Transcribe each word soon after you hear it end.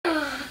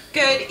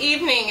Good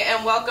evening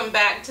and welcome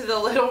back to the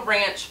Little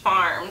Ranch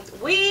Farm.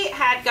 We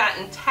had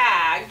gotten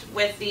tagged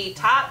with the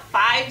top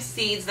 5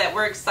 seeds that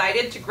we're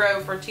excited to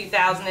grow for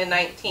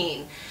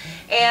 2019.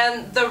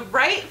 And the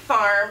Wright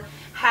Farm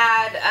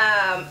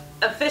had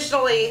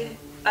officially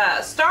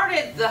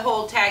started the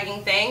whole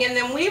tagging thing, and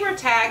then we were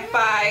tagged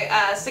by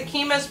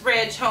Sakima's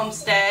Ridge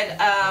Homestead,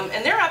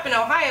 and they're up in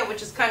Ohio,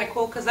 which is kind of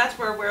cool because that's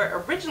where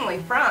we're originally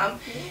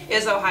from,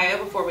 is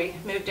Ohio, before we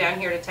moved down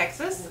here to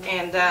Texas.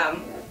 And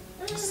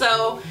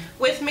so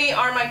with me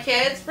are my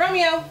kids.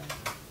 Romeo,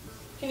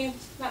 can you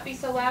not be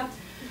so loud?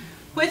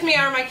 With me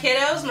are my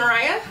kiddos,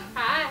 Mariah.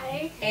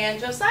 Hi. And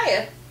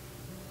Josiah.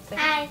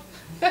 Hi.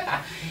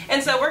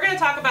 And so we're going to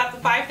talk about the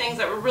 5 things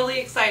that we're really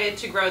excited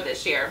to grow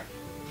this year.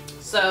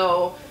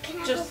 So,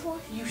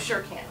 you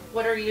sure can.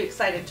 What are you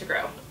excited to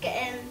grow?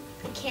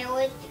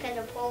 Carrots, because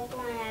of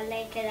purple, and I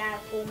like it, I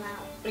pull them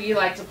out. You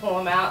like to pull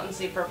them out and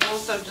see purple.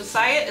 So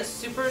Josiah is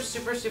super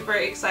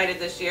excited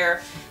this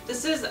year.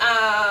 This is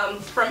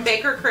from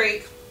Baker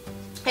Creek,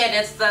 and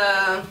it's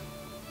the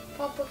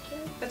Purple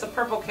carrot? It's a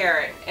purple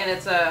carrot, and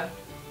it's a,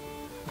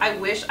 I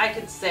wish I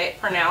could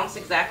pronounce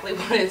exactly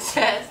what it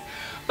says,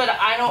 but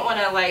I don't want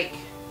to like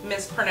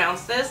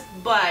mispronounce this,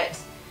 but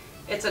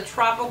it's a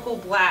tropical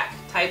black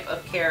type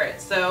of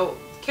carrot. So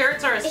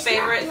carrots are his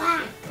favorite. Not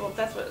black. Well,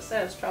 that's what it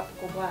says,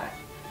 tropical black.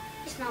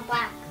 It's not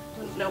black.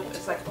 Nope,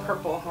 it's like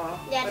purple, huh?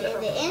 Yeah,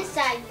 the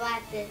inside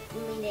black, the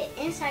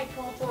inside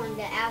purple and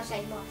the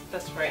outside black.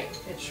 That's right,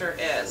 it sure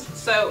is.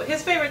 So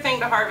his favorite thing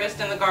to harvest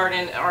in the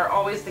garden are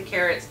always the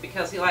carrots,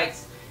 because he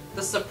likes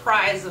the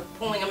surprise of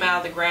pulling them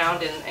out of the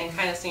ground and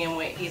kind of seeing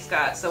what he's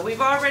got. So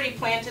we've already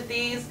planted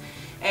these,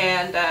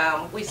 and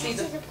we see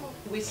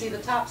the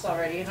tops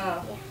already,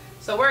 huh? Yeah.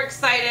 So we're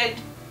excited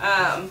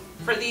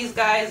for these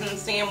guys and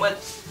seeing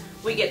what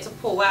we get to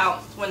pull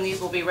out when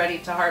these will be ready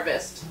to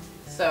harvest.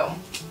 So,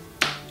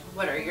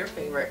 what are your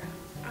favorite?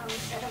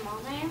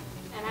 Edamame,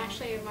 and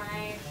actually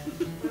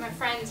my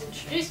friends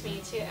introduced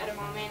me to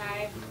edamame, and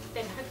I've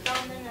been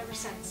hooked on them ever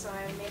since. So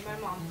I made my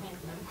mom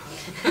plant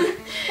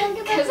them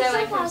because I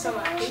like them so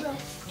much.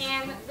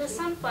 And the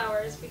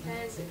sunflowers,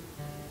 because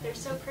they're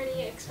so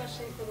pretty,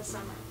 especially for the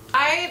summer.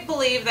 I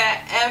believe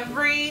that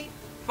every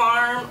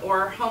farm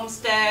or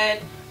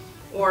homestead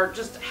or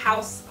just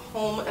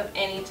home of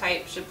any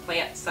type should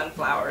plant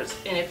sunflowers,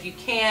 and if you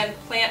can,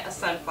 plant a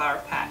sunflower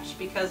patch,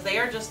 because they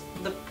are just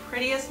the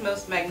prettiest,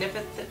 most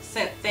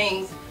magnificent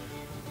things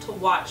to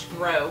watch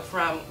grow,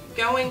 from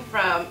going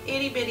from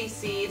itty bitty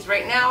seeds.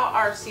 Right now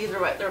our seeds are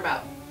what, they're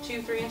about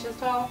 2-3 inches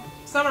tall,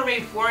 some are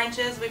maybe 4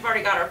 inches. We've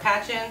already got our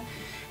patch in,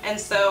 and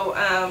so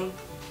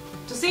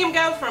to see them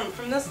go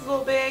from this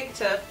little big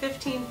to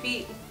 15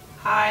 feet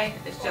high,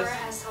 it's just,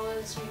 or as tall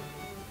as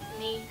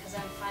me, because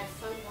I'm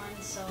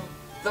 5'1", so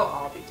they'll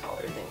all be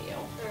taller than you.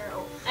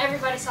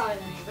 Everybody's taller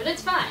than me, but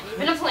it's fine,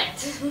 even a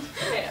plant.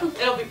 Yeah,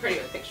 it'll be pretty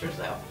with pictures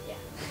though.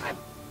 Yeah.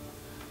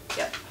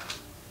 Yep.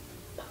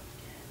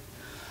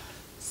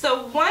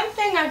 So one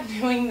thing I'm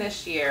doing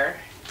this year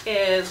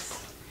is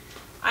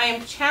I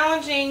am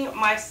challenging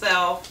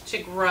myself to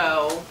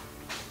grow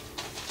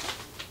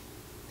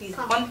these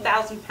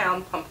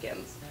 1,000-pound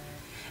pumpkins.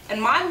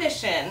 And my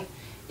mission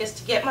is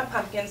to get my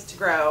pumpkins to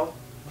grow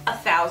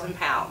 1,000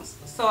 pounds.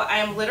 So I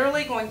am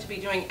literally going to be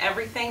doing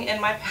everything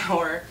in my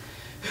power.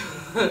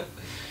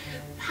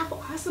 How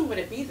awesome would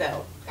it be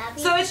though?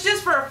 So it's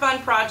just for a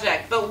fun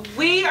project, but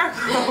we are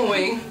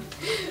growing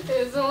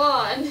It's a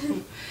lot.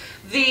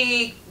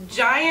 the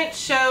Giant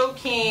Show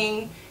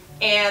King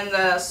and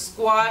the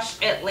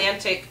Squash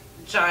Atlantic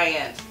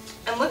Giant.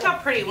 And look how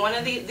pretty. One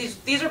of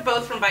these are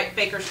both from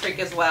Baker's Creek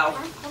as well.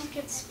 Aren't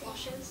pumpkin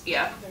squashes?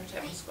 Yeah, they're a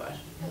type of squash.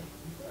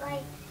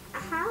 Like,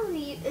 how do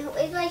you,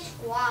 it's like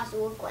squash, it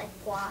looks like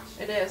squash.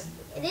 It is.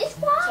 It is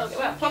squash?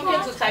 Well,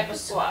 pumpkin's a type of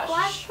squash.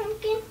 Squash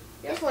pumpkin?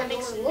 Yep. This one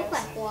doesn't look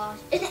like squash.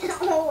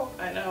 Oh.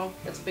 I know.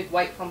 It's a big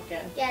white pumpkin.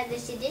 Yeah,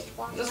 this is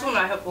squash. This one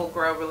I hope will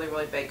grow really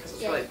big, because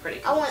it's really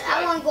pretty. I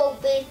want to go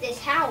build this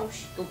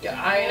house.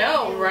 I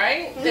know,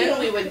 right? Then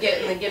we would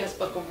get in the Guinness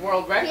Book of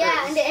World Records.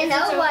 Yeah, and If it's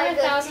over otherwise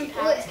 1,000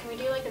 pounds, can we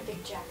do like a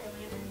big jack-o'-lantern?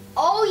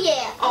 Oh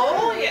yeah.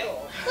 Oh yeah.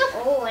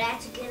 Oh,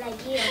 that's a good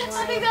idea.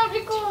 I think that would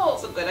be cool.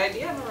 That's a good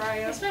idea,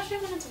 Mariah. Especially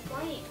when it's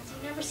white, because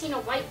I've never seen a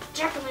white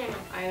jack-o'-lantern.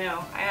 I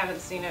know. I haven't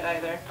seen it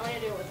either. I want to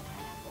do it with a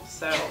pineapple.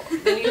 So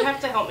then you have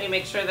to help me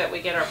make sure that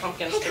we get our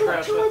pumpkins to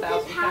grow to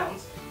 1,000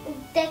 pounds.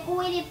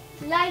 Decorated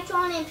lights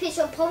on it and put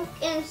some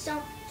pumpkins,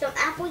 some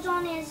apples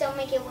on it, so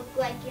make it look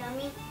like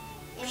yummy.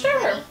 And Sure.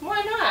 pretty.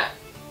 Why not?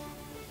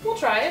 We'll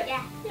try it.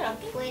 Yeah. Yeah.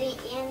 Pretty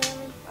and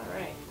yummy. All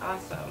right.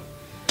 Awesome.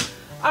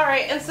 All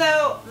right. And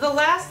so the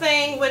last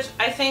thing, which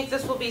I think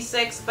this will be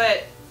 6,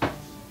 but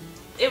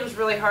it was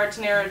really hard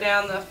to narrow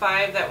down the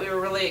 5 that we were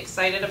really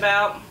excited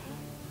about.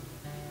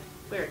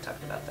 We already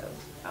talked about those.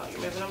 Oh, you're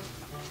moving them.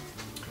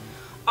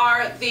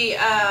 Are the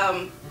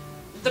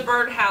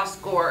birdhouse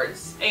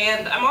gourds,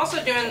 and I'm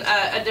also doing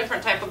a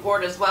different type of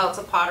gourd as well. It's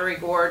a pottery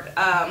gourd.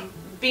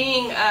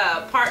 Being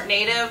part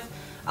native,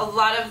 a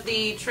lot of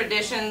the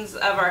traditions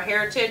of our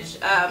heritage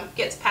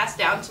gets passed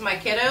down to my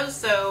kiddos,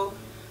 so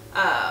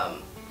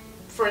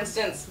for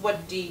instance,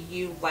 what do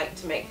you like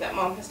to make that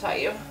Mom has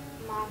taught you?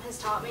 Mom has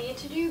taught me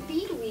to do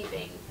bead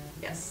weaving.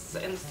 Yes,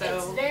 and so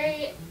It's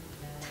very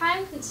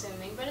time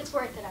consuming, but it's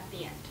worth it at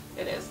the end.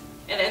 it is.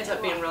 It ends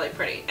up being really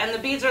pretty. And the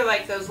beads are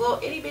like those little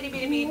itty bitty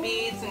bitty bitty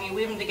beads, and you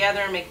weave them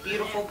together and make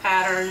beautiful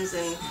patterns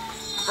and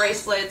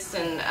bracelets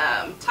and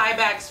tie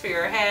backs for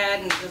your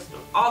head and just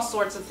all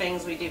sorts of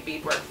things we do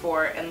beadwork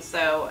for. And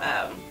so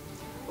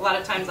a lot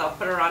of times I'll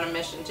put her on a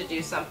mission to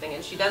do something,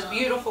 and she does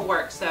beautiful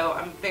work, so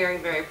I'm very,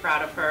 very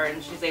proud of her,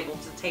 and she's able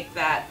to take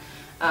that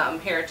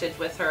heritage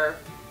with her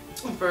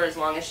for as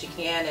long as she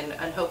can,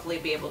 and hopefully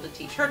be able to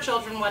teach her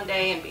children one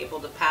day and be able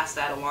to pass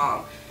that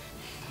along.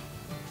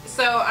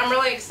 So I'm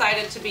really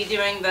excited to be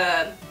doing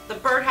the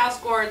birdhouse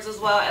gourds as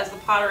well as the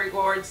pottery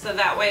gourds, so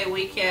that way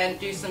we can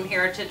do some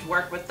heritage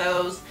work with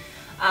those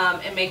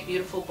and make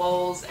beautiful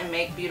bowls and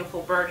make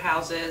beautiful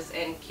birdhouses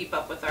and keep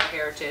up with our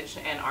heritage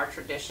and our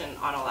tradition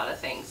on a lot of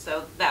things.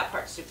 So that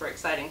part's super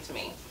exciting to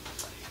me.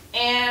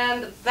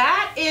 And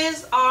that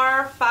is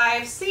our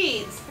 5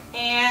 seeds.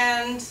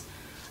 And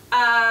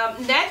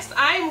next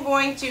I'm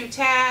going to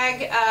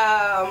tag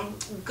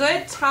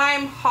Good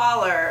Time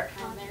Holler.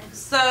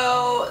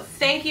 So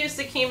thank you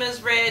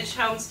Sakima's Ridge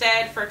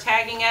Homestead for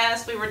tagging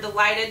us. We were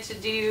delighted to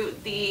do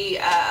the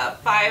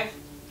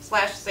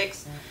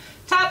 5/6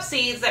 top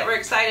seeds that we're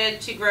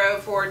excited to grow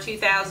for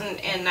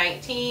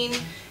 2019.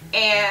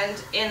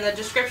 And in the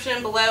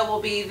description below will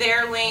be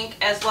their link,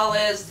 as well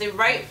as the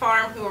Wright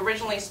Farm, who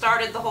originally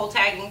started the whole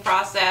tagging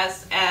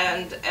process,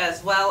 and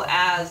as well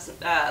as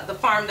the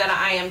farm that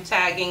I am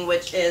tagging,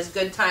 which is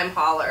Good Time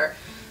Holler.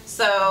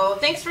 So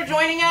thanks for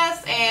joining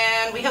us,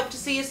 and we hope to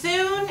see you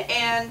soon,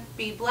 and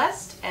be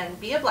blessed and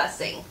be a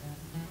blessing.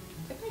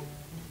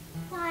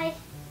 Bye.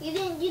 You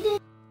didn't.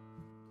 Alright,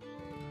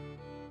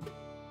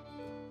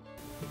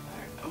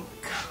 I'm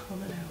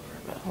coming over,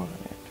 but hold on,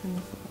 I turn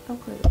this on. Don't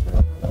close it.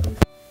 Okay,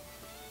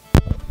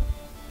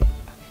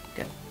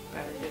 good.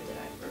 Battery good. Did I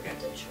forget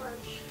to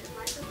Charge the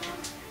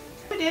microphone?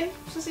 We did.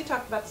 Sissy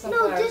talked about No,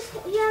 sunflowers. this.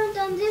 You haven't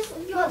done this.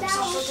 You're There's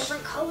also down.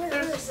 different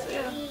colors.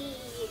 Yeah.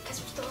 Because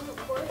we're still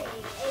recording.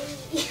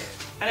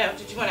 I know.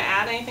 Did you want to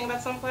add anything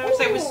about sunflowers?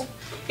 Say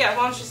yeah,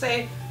 why don't you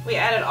say we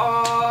added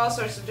all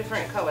sorts of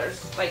different colors,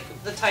 like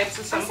the types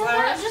of I said that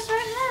sunflowers? just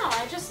right now.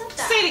 I just said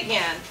that. Say it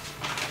again.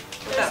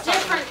 There's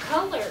different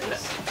colors.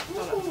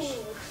 No. Hold on.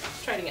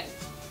 Try it again.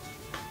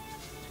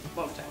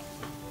 One more time.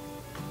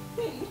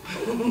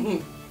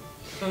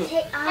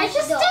 I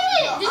just did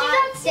it! Did you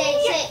not see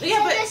it?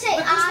 Yeah, but this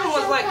one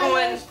was like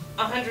going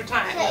 100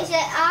 times. It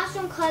said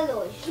awesome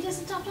colors. He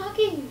doesn't stop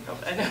talking.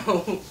 I know.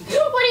 What do you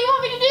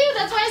want me to do?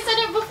 That's why I said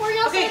it before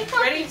y'all Okay, started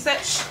talking. ready,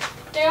 set, shh.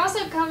 They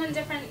also come in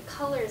different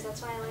colors.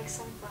 That's why I like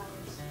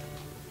sunflowers.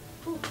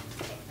 Ooh,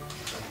 okay.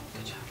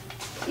 Good job.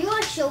 You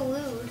are so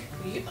rude.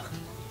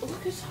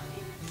 Look who's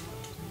talking.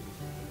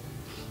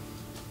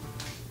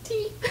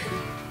 Tea.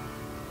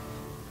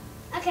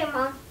 Okay,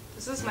 Mom.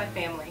 This is my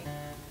family.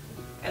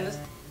 And this.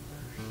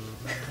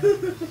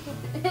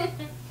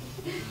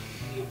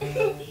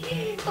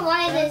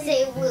 Why did it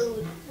say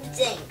rude?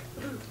 Think.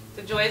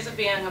 The joys of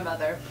being a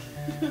mother.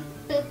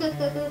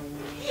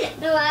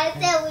 No, I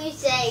said we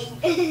say.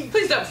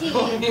 Please don't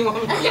call me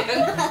one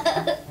again.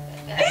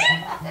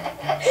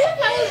 I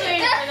was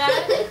waiting for that.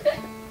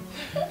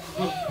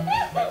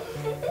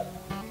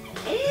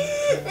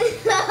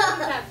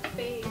 That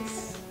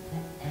face.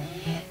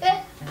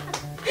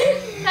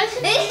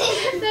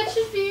 That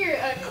should be your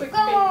quick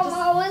Come on, face.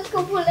 Mom, let's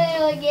go play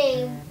a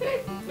game.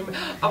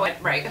 Oh,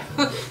 right.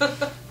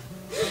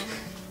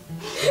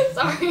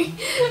 Sorry.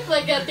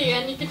 Like at the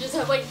end, you could just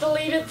have like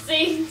deleted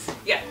scenes.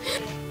 Yeah.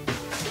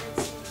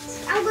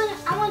 I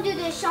want to do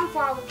the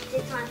sunflower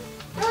this time.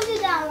 I want to do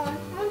that one. I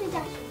want to do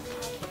that one.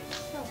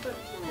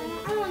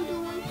 I want to do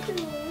one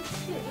too.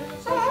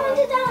 I want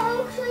to do that one. It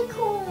looks really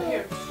cool.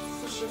 Here,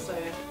 let's just say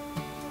it.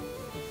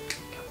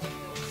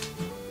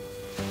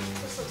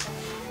 This looks like a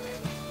pirate.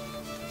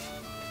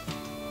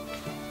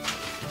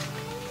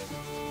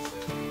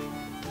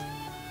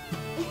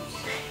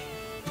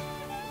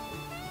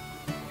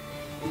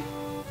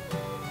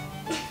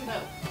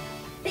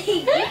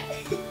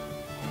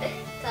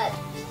 Cut.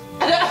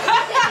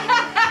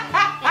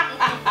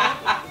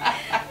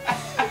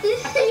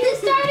 You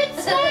started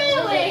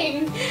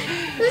smiling!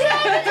 He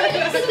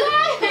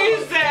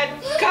said,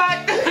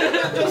 cut!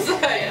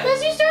 Josiah.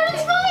 Because you started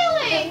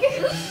smiling!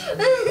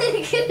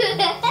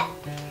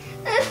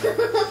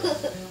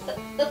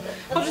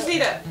 Hold your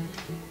seat up.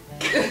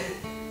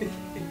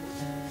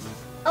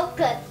 Oh,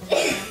 cut.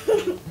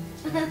 You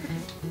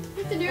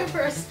have to do it for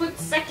a split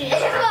second.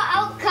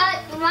 I'll cut.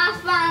 My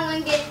spine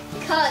will get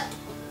cut.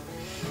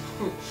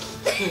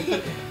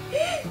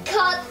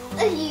 Cut.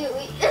 You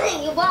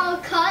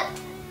want to cut?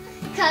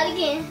 Cut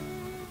again.